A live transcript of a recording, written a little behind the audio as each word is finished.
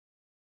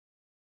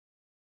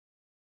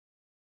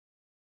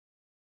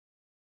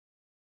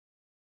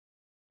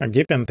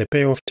Given the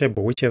payoff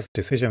table which has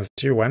decisions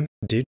D1,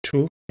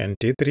 D2, and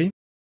D3,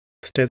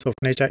 states of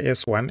nature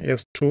S1,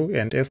 S2,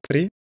 and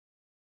S3,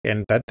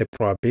 and that the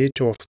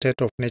probability of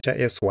state of nature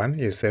S1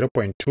 is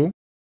 0.2,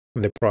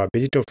 the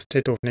probability of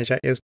state of nature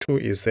S2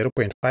 is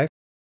 0.5,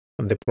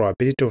 and the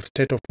probability of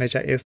state of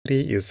nature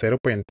S3 is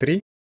 0.3.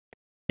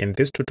 In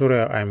this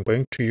tutorial, I'm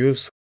going to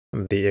use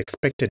the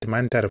expected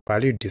monetary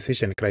value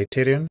decision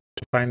criterion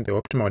to find the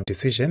optimal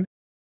decision,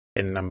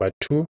 and number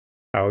 2,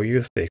 I'll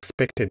use the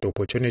expected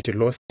opportunity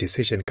loss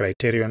decision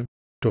criterion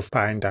to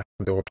find the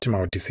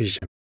optimal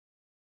decision.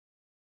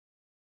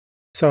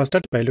 So I'll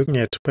start by looking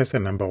at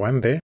question number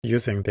 1 there,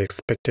 using the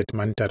expected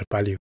monetary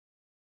value.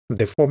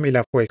 The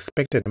formula for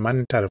expected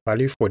monetary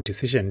value for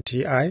decision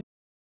TI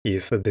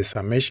is the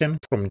summation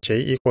from j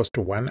equals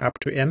to 1 up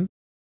to n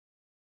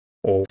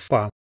of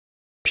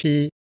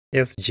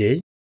PSJ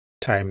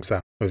times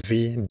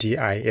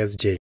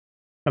VDISJ.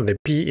 And the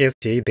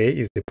PSJ there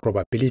is the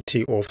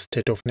probability of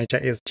state of nature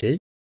SJ.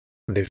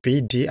 The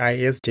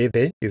VDISJ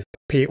there is the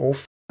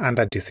payoff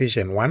under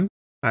decision 1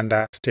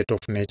 under state of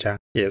nature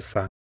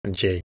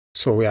SJ.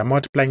 So we are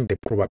multiplying the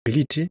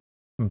probability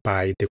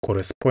by the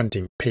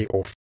corresponding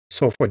payoff.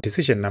 So for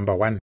decision number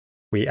 1,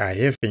 we are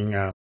having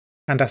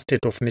under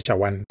state of nature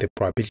 1, the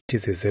probability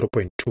is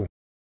 0.2.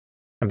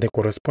 And the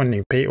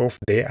corresponding payoff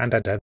there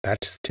under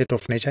that state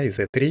of nature is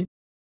a 3.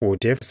 We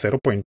would have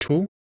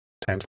 0.2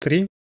 times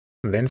 3.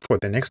 And then for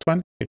the next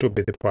one, it will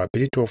be the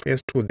probability of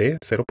S2 there,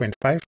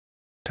 0.5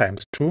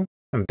 times 2.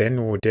 And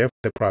then we would have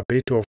the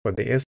probability of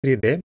the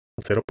S3 there,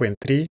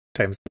 0.3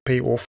 times the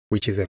payoff,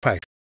 which is a 5.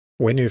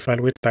 When you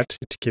evaluate that,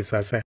 it gives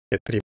us a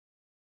 3.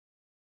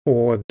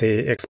 For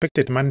the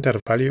expected monetary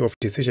value of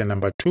decision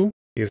number 2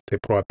 is the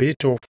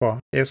probability of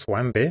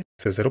S1 there,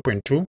 it's a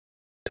 0.2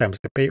 times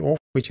the payoff,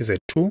 which is a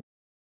 2,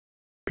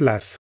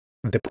 plus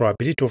the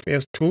probability of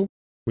S2,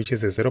 which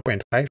is a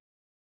 0.5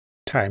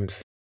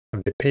 times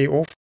the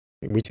payoff,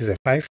 which is a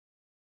 5,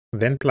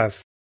 then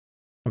plus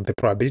the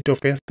probability of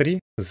S3,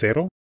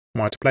 0,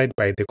 multiplied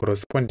by the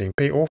corresponding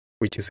payoff,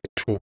 which is a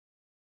 2.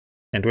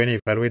 And when you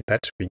evaluate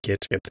that, we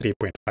get a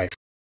 3.5.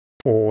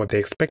 For the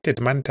expected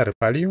monetary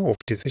value of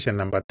decision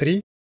number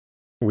 3,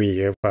 we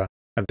have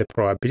the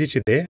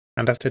probability there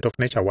under state of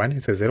nature 1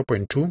 is a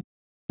 0.2,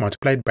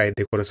 multiplied by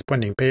the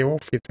corresponding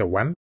payoff, it's a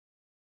 1,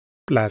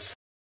 plus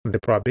the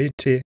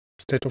probability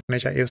state of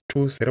nature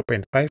S2,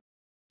 0.5,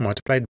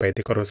 multiplied by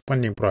the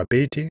corresponding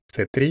probability, it's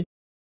a 3,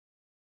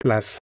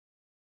 plus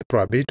the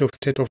probability of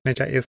state of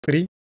nature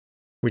S3,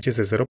 which is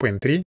a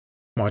 0.3,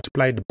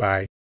 multiplied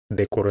by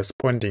the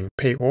corresponding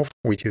payoff,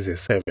 which is a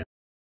 7.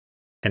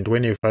 And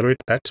when you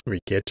evaluate that, we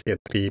get a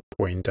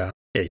 3.8.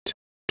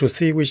 To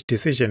see which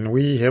decision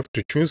we have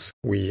to choose,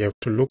 we have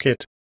to look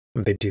at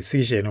the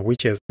decision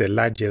which has the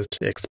largest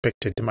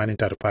expected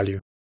monetary value.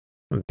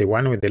 The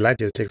one with the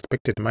largest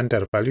expected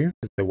monetary value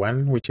is the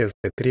one which has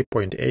the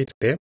 3.8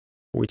 there,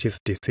 which is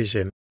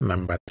decision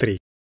number 3.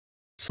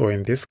 So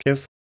in this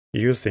case,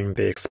 using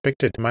the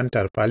expected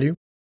monetary value,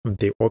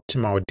 the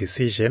optimal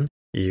decision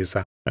is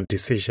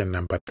decision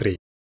number 3.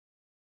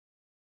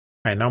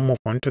 I now move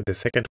on to the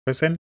second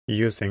question,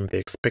 using the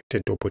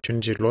expected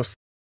opportunity loss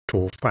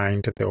to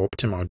find the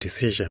optimal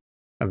decision.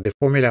 And the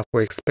formula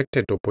for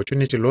expected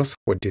opportunity loss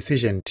for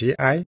decision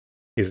TI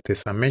is the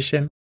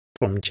summation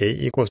from j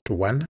equals to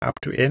 1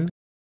 up to n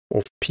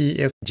of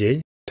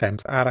PSJ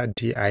times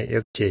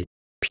RDISJ.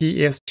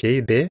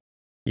 PSJ there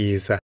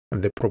is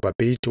the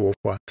probability of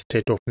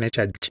state of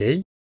nature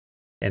J,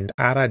 and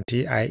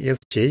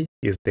RDISJ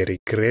is the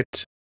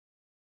regret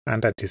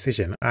under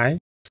decision I,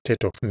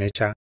 state of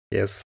nature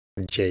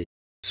SJ.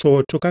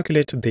 So to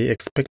calculate the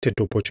expected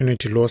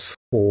opportunity loss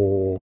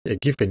for a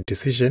given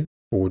decision,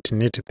 we would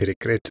need the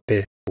regret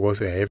there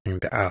because we are having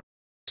the R.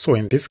 So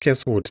in this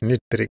case, we would need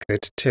the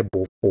regret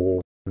table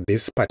for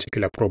this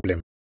particular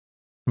problem.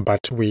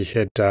 But we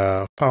had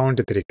found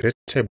the regret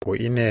table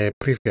in a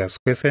previous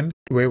question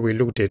where we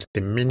looked at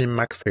the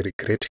minimax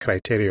regret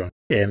criterion,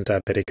 and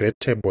the regret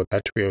table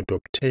that we had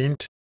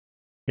obtained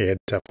had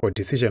for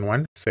decision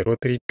 1,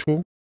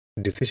 032,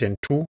 decision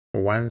 2,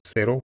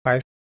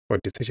 105, for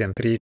decision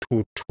 3,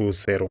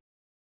 220.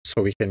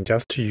 So we can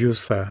just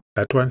use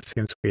that one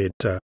since we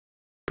had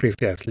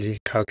previously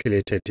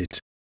calculated it.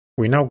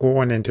 We now go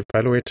on and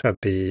evaluate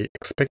the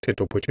expected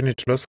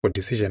opportunity loss for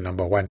decision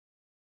number 1.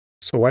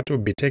 So what we'll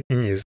be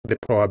taking is the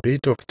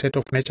probability of state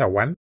of nature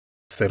 1,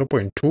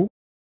 0.2,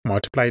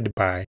 multiplied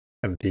by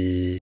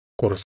the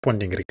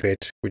corresponding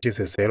regret, which is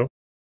a 0.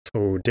 So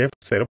we would have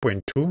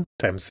 0.2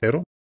 times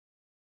 0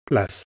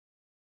 plus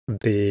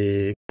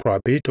the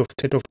probability of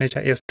state of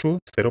nature S2,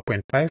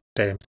 0.5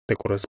 times the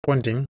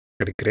corresponding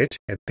regret,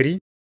 a 3,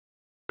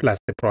 plus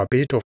the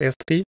probability of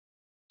S3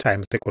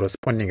 times the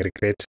corresponding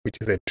regret, which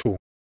is a 2,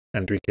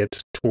 and we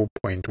get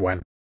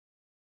 2.1.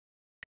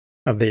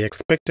 The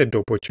expected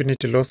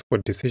opportunity loss for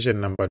decision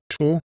number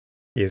 2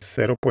 is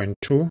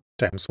 0.2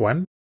 times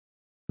 1,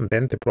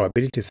 then the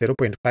probability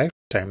 0.5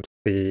 times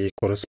the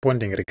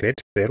corresponding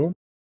regret, 0,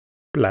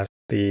 plus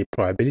the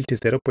probability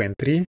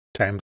 0.3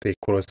 times the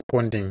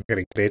corresponding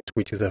regret,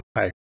 which is a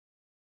 5.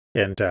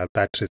 and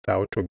that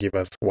result will give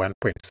us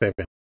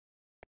 1.7.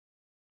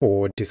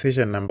 For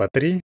decision number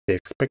 3, the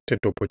expected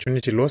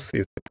opportunity loss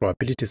is the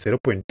probability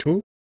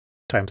 0.2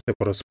 times the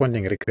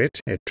corresponding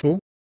regret, a 2,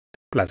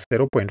 plus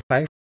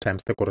 0.5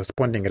 times the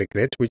corresponding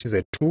regret, which is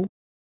a 2,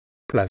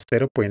 plus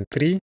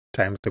 0.3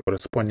 times the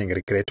corresponding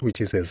regret,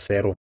 which is a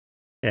 0.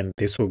 And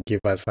this will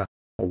give us a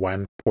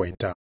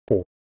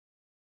 1.4.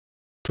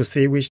 To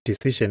see which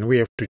decision we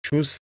have to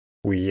choose,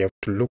 we have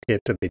to look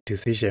at the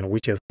decision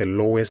which has the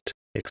lowest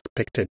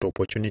expected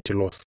opportunity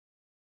loss.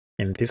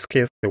 In this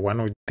case, the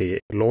one with the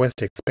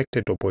lowest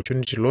expected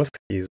opportunity loss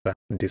is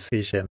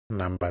decision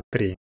number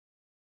 3.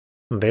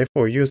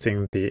 Therefore,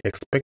 using the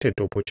expected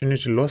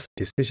opportunity loss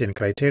decision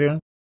criterion,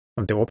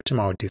 the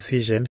optimal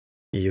decision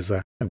is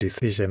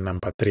decision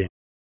number 3.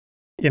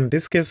 In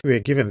this case, we are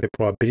given the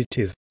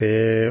probabilities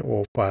there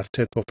of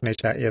states of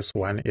nature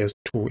S1,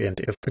 S2, and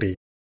S3.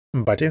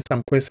 But in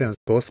some questions,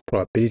 those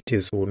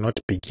probabilities will not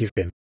be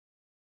given.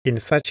 In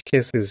such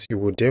cases, you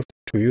would have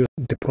to use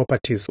the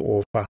properties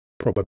of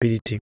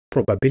probability.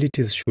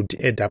 Probabilities should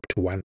add up to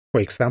 1.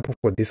 For example,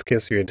 for this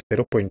case, you had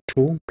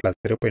 0.2 plus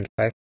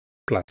 0.5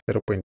 plus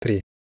 0.3,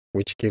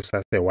 which gives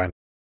us a 1.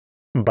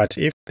 But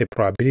if the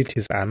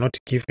probabilities are not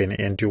given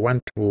and you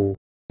want to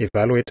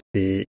evaluate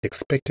the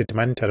expected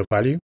monetary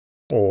value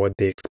or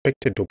the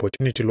expected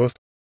opportunity loss,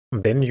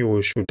 then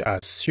you should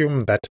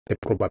assume that the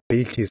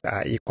probabilities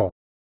are equal.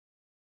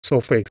 So,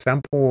 for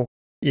example,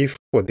 if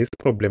for this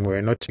problem we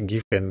are not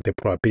given the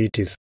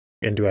probabilities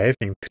and we are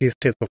having 3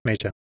 states of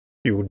nature,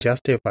 you would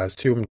just have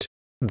assumed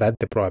that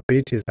the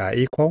probabilities are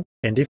equal,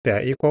 and if they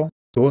are equal,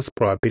 those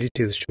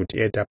probabilities should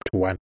add up to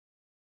 1.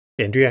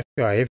 And if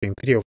you are having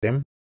 3 of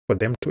them, for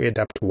them to add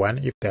up to 1,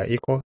 if they are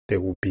equal, they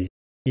will be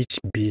each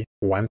be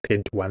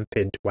 1/3,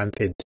 1/3,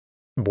 1/3.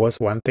 Both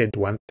 1/3,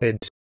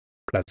 1/3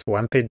 plus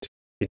 1/3,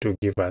 it will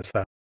give us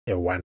a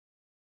 1.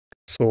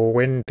 So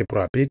when the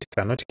probabilities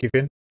are not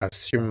given,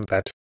 assume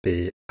that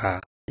they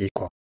are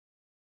equal.